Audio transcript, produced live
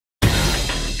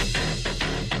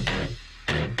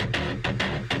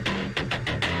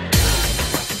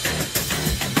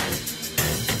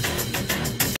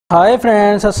Hi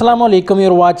friends, अस्सलाम वालेकुम।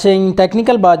 Your watching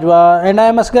technical Bajwa and I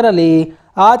am Asghar Ali.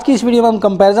 आज की इस वीडियो में हम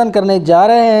कंपैरिजन करने जा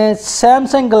रहे हैं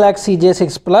Samsung Galaxy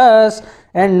J6 plus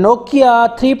and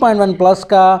Nokia 3.1 plus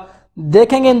का।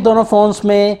 देखेंगे इन दोनों फ़ोन्स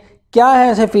में क्या है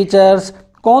ऐसे फीचर्स,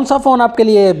 कौन सा फ़ोन आपके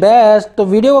लिए बेस्ट। तो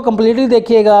वीडियो को कम्प्लीटली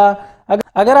देखिएगा।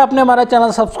 अगर आपने हमारा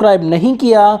चैनल सब्सक्राइब नहीं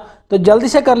किया तो जल्दी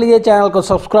से कर लीजिए चैनल को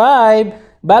सब्सक्राइब,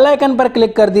 बेल आइकन पर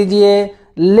क्लिक कर दीजिए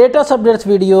लेटेस्ट अपडेट्स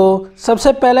वीडियो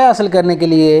सबसे पहले हासिल करने के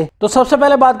लिए। तो सबसे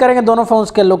पहले बात करेंगे दोनों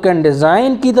फोन्स के लुक एंड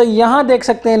डिज़ाइन की। तो यहाँ देख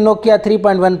सकते हैं नोकिया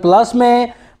 3.1 प्लस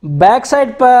में बैक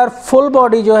साइड पर फुल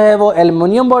बॉडी जो है वो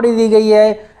एल्युमिनियम बॉडी दी गई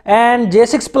है एंड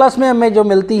J6 प्लस में हमें जो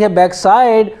मिलती है बैक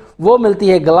साइड वो मिलती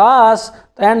है ग्लास।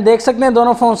 एंड देख सकते हैं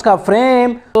दोनों फोन्स का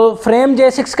फ्रेम, तो फ्रेम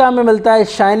J6 का हमें मिलता है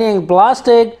शाइनिंग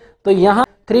प्लास्टिक। तो यहाँ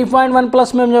 3.1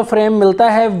 प्लस में जो फ्रेम मिलता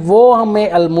है वो हमें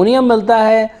एल्युमिनियम मिलता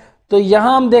है। तो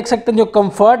यहाँ हम देख सकते हैं जो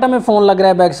कंफर्ट हमें फ़ोन लग रहा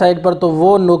है बैक साइड पर तो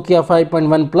वो नोकिया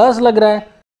 5.1 प्लस लग रहा है।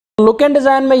 लुक एंड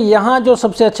डिज़ाइन में यहाँ जो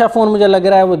सबसे अच्छा फ़ोन मुझे लग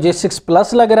रहा है वो J6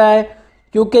 प्लस लग रहा है,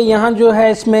 क्योंकि यहाँ जो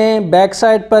है इसमें बैक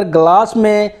साइड पर ग्लास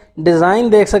में डिज़ाइन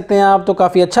देख सकते हैं आप, तो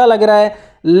काफ़ी अच्छा लग रहा है।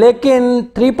 लेकिन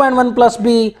 3.1 प्लस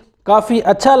भी काफ़ी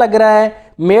अच्छा लग रहा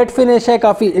है, मेट फिनिश है,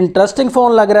 काफ़ी इंटरेस्टिंग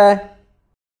फ़ोन लग रहा है।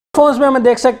 फ़ोन्स में हमें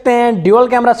देख सकते हैं ड्यूअल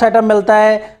कैमरा सेटअप मिलता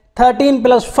है।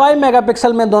 13+5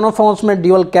 मेगापिक्सल में दोनों फोन्स में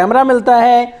ड्यूअल कैमरा मिलता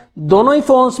है। दोनों ही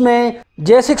फोन्स में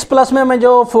J6 प्लस में हमें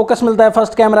जो फोकस मिलता है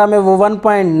फर्स्ट कैमरा में वो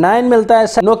 1.9 मिलता है।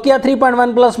 नोकिया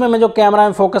 3.1 प्लस में हमें जो कैमरा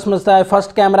में फोकस मिलता है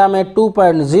फर्स्ट कैमरा में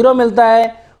 2.0 मिलता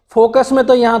है। फोकस में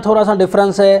तो यहाँ थोड़ा सा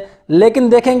डिफरेंस है, लेकिन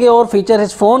देखेंगे और फीचर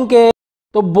इस फ़ोन के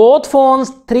तो both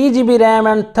phones 3GB RAM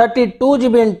and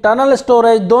 32GB internal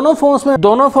storage. दोनों फोन्स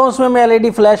में हमें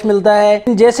LED फ्लैश मिलता है।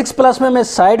 J6 प्लस में हमें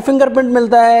साइड फिंगरप्रिंट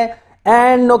मिलता है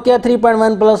एंड नोकिया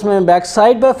 3.1 प्लस में बैक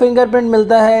साइड पर फिंगरप्रिंट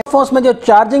मिलता है। फोन्स में जो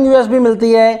चार्जिंग USB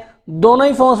मिलती है दोनों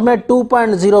ही फोन्स में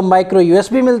 2.0 माइक्रो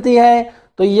USB मिलती है।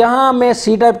 तो यहाँ हमें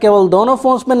C टाइप केबल दोनों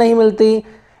फोन्स में नहीं मिलती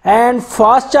एंड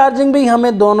फास्ट चार्जिंग भी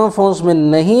हमें दोनों फोन्स में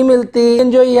नहीं मिलती।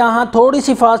 जो यहाँ थोड़ी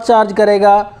सी फास्ट चार्ज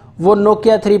करेगा वो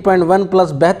नोकिया 3.1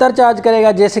 प्लस बेहतर चार्ज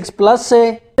करेगा J6 प्लस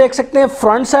से। देख सकते हैं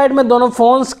फ्रंट साइड में दोनों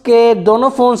फोन्स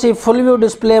ही फुल व्यू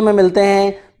डिस्प्ले में मिलते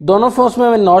हैं। दोनों फोन्स में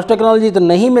हमें नॉच टेक्नोलॉजी तो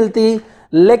नहीं मिलती,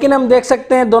 लेकिन हम देख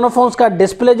सकते हैं दोनों फोन्स का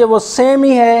डिस्प्ले जो वो सेम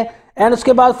ही है। एंड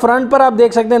उसके बाद फ्रंट पर आप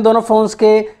देख सकते हैं दोनों फोन्स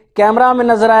के कैमरा हमें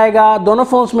नजर आएगा। दोनों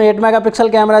फोन्स में 8 मेगापिक्सल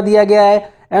कैमरा दिया गया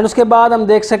है। एंड उसके बाद हम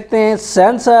देख सकते हैं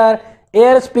sensor,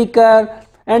 air speaker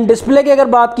and display की अगर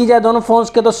बात की जाए दोनों फोन्स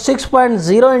के तो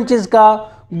 6.0 इंचेस का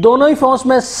दोनों ही फोन्स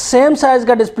में सेम साइज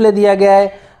का डिस्प्ले दिया गया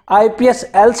है। IPS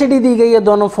LCD दी गई है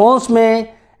दोनों फोन्स में।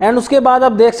 एंड उसके बाद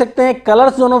आप देख सकते हैं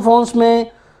कलर्स दोनों फोन्स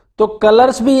में, तो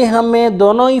कलर्स भी हमें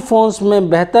दोनों ही फोन्स में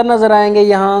बेहतर नजर आएंगे।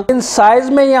 यहाँ इन साइज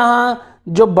में यहाँ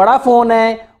जो बड़ा फोन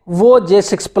है वो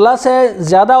J6 प्लस है,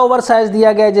 ज्यादा ओवर साइज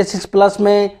दिया गया है J6 प्लस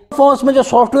में। फोन्स में जो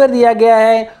सॉफ्टवेयर दिया गया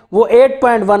है वो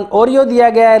 8.1 ओरियो दिया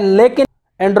गया है, लेकिन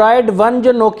एंड्रॉयड 1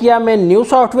 जो नोकिया में न्यू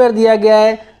सॉफ्टवेयर दिया गया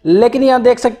है। लेकिन यहाँ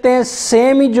देख सकते हैं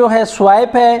सेम ही जो है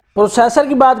स्वाइप है। प्रोसेसर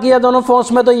की बात की जाए दोनों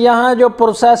फोन्स में तो यहाँ जो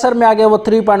प्रोसेसर में आ गया वो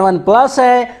 3.1 प्लस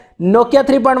है। नोकिया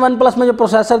 3.1 प्लस में जो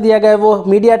प्रोसेसर दिया गया है वो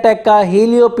मीडियाटेक का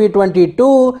हीलियो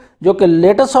P22 जो कि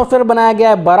लेटेस्ट सॉफ्टवेयर बनाया गया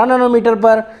है 12 नैनोमीटर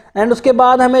पर। एंड उसके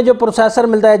बाद हमें जो प्रोसेसर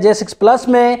मिलता है J6 प्लस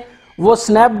में वो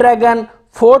स्नैपड्रैगन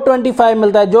 425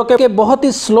 मिलता है, जो कि बहुत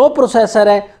ही स्लो प्रोसेसर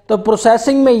है। तो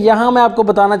प्रोसेसिंग में यहाँ मैं आपको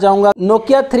बताना चाहूँगा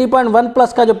नोकिया 3.1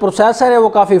 प्लस का जो प्रोसेसर है वो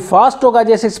काफ़ी फास्ट होगा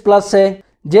J6 प्लस से।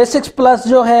 J6 प्लस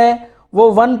जो है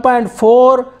वो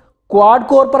 1.4 क्वाड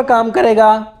कोर पर काम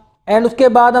करेगा। एंड उसके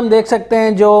बाद हम देख सकते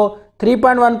हैं जो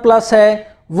 3.1 प्लस है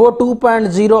वो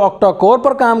 2.0 ऑक्टा कोर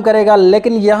पर काम करेगा।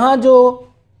 लेकिन यहाँ जो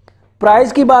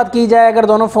प्राइस की बात की जाए अगर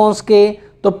दोनों फोन्स के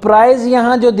तो प्राइस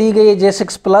यहाँ जो दी गई है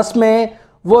J6 प्लस में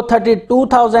वो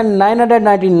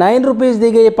 32,999 रुपीज़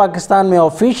दी गई है पाकिस्तान में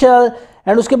ऑफिशियल।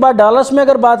 एंड उसके बाद डॉलर्स में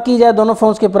अगर बात की जाए दोनों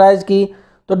फोन्स के प्राइस की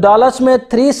तो डॉलर्स में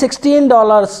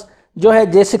 $316 जो है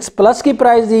J6 प्लस की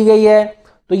प्राइस दी गई है।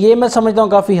 तो ये मैं समझता हूँ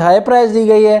काफ़ी हाई प्राइस दी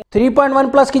गई है। 3.1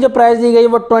 प्लस की जो प्राइस दी गई है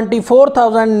वो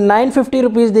 24,950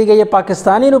 रुपीज़ दी गई है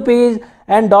पाकिस्तानी रुपीज़।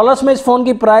 एंड डॉलर्स में इस फ़ोन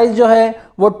की प्राइस जो है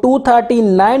वो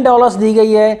 $239 दी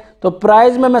गई है। तो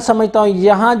प्राइस में मैं समझता हूँ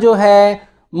यहाँ जो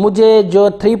है मुझे जो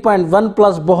 3.1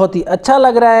 प्लस बहुत ही अच्छा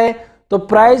लग रहा है। तो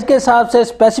प्राइस के हिसाब से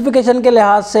स्पेसिफिकेशन के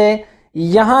लिहाज से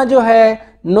यहाँ जो है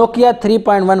नोकिया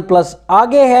 3.1 प्लस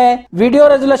आगे है। वीडियो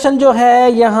रेजोल्यूशन जो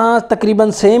है यहाँ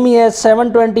तकरीबन सेम ही है,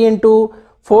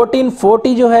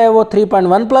 720x1440 जो है वो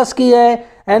 3.1 प्लस की है।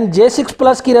 एंड J6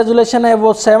 प्लस की रेजोल्यूशन है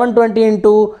वो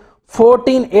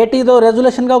 720x1480। तो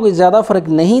रेजोल्यूशन का कोई ज़्यादा फर्क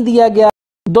नहीं दिया गया।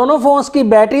 दोनों फोन्स की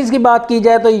बैटरीज की बात की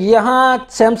जाए तो यहाँ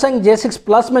सैमसंग J6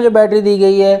 प्लस में जो बैटरी दी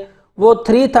गई है वो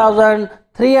 3000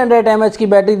 300 mAh की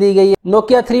बैटरी दी गई है।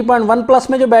 नोकिया 3.1 प्लस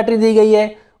में जो बैटरी दी गई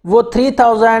है वो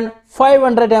 3500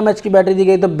 mAh की बैटरी दी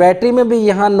गई। तो बैटरी में भी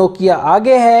यहाँ नोकिया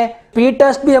आगे है। स्पीड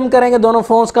टेस्ट भी हम करेंगे दोनों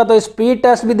फोन्स का, तो स्पीड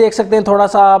टेस्ट भी देख सकते हैं थोड़ा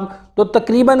सा आप। तो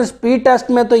तकरीबन स्पीड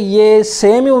टेस्ट में तो ये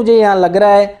सेम ही मुझे यहाँ लग रहा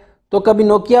है। तो कभी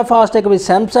नोकिया फास्ट है, कभी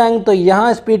सैमसंग, तो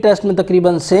यहाँ स्पीड टेस्ट में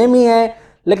तकरीबन सेम ही है।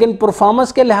 लेकिन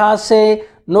परफॉर्मेंस के लिहाज से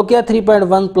नोकिया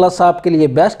 3.1 प्लस आपके लिए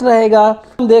बेस्ट रहेगा।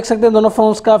 हम देख सकते हैं दोनों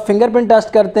फोन्स का फिंगरप्रिंट टेस्ट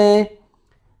करते हैं।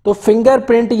 तो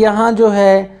फिंगरप्रिंट यहाँ जो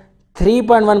है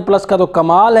 3.1 प्लस का तो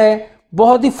कमाल है,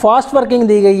 बहुत ही फास्ट वर्किंग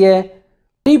दी गई है।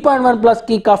 3.1 प्लस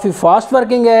की काफ़ी फास्ट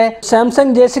वर्किंग है।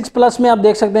 सैमसंग J6 प्लस में आप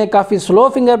देख सकते हैं काफ़ी स्लो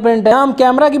फिंगरप्रिंट है। हम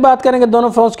कैमरा की बात करेंगे दोनों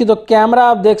फोन्स की, तो कैमरा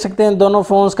आप देख सकते हैं दोनों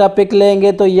फोन्स का पिक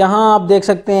लेंगे तो यहाँ आप देख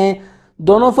सकते हैं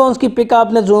दोनों फोन्स की पिक,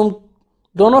 आपने जूम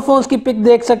दोनों फोन्स की पिक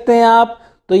देख सकते हैं आप।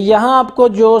 तो यहाँ आपको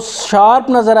जो शार्प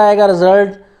नज़र आएगा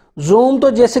रिजल्ट, जूम तो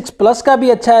J6 प्लस का भी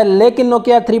अच्छा है, लेकिन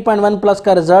नोकिया 3.1 प्लस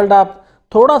का रिजल्ट आप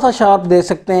थोड़ा सा शार्प दे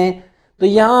सकते हैं। तो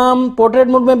यहाँ हम पोर्ट्रेट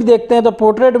मोड में भी देखते हैं, तो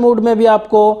पोर्ट्रेट मोड में भी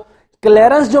आपको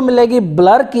क्लियरेंस जो मिलेगी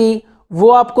ब्लर की वो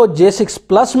आपको J6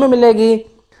 प्लस में मिलेगी।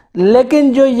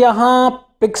 लेकिन जो यहाँ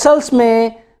पिक्सल्स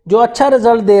में जो अच्छा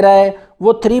रिजल्ट दे रहा है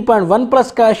वो 3.1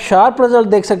 प्लस का शार्प रिजल्ट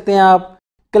देख सकते हैं आप।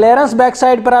 क्लियरेंस बैक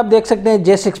साइड पर आप देख सकते हैं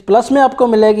J6 प्लस में आपको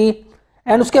मिलेगी।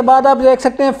 एंड उसके बाद आप देख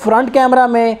सकते हैं फ्रंट कैमरा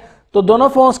में, तो दोनों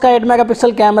फोन्स का 8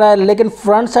 मेगापिक्सल कैमरा है, लेकिन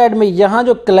फ्रंट साइड में यहाँ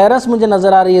जो क्लियरेंस मुझे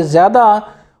नज़र आ रही है ज़्यादा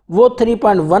वो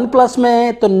 3.1 प्लस में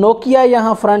है। तो नोकिया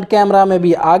यहाँ फ्रंट कैमरा में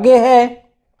भी आगे है।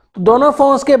 तो दोनों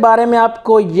फोन्स के बारे में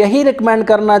आपको यही रिकमेंड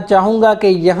करना चाहूँगा कि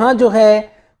यहाँ जो है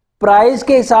प्राइस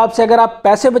के हिसाब से अगर आप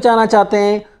पैसे बचाना चाहते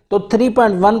हैं तो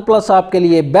 3.1 प्लस आपके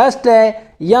लिए बेस्ट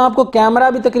है। यहाँ आपको कैमरा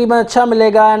भी तकरीबन अच्छा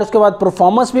मिलेगा एंड उसके बाद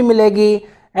परफॉर्मेंस भी मिलेगी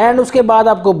एंड उसके बाद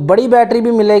आपको बड़ी बैटरी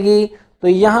भी मिलेगी। तो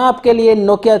यहाँ आपके लिए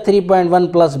नोकिया 3.1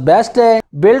 प्लस बेस्ट है।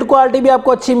 बिल्ड क्वालिटी भी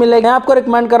आपको अच्छी मिलेगी। मैं आपको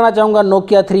रिकमेंड करना चाहूँगा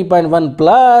नोकिया 3.1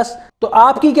 प्लस। तो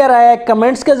आपकी क्या राय है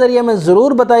कमेंट्स के जरिए में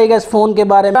ज़रूर बताइएगा इस फ़ोन के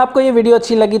बारे में। आपको ये वीडियो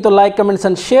अच्छी लगी तो लाइक, कमेंट्स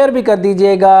एंड शेयर भी कर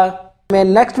दीजिएगा। मैं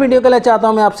नेक्स्ट वीडियो के लिए चाहता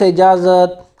हूँ मैं आपसे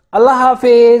इजाज़त। अल्लाह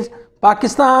हाफिज़।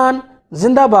 पाकिस्तान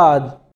जिंदाबाद।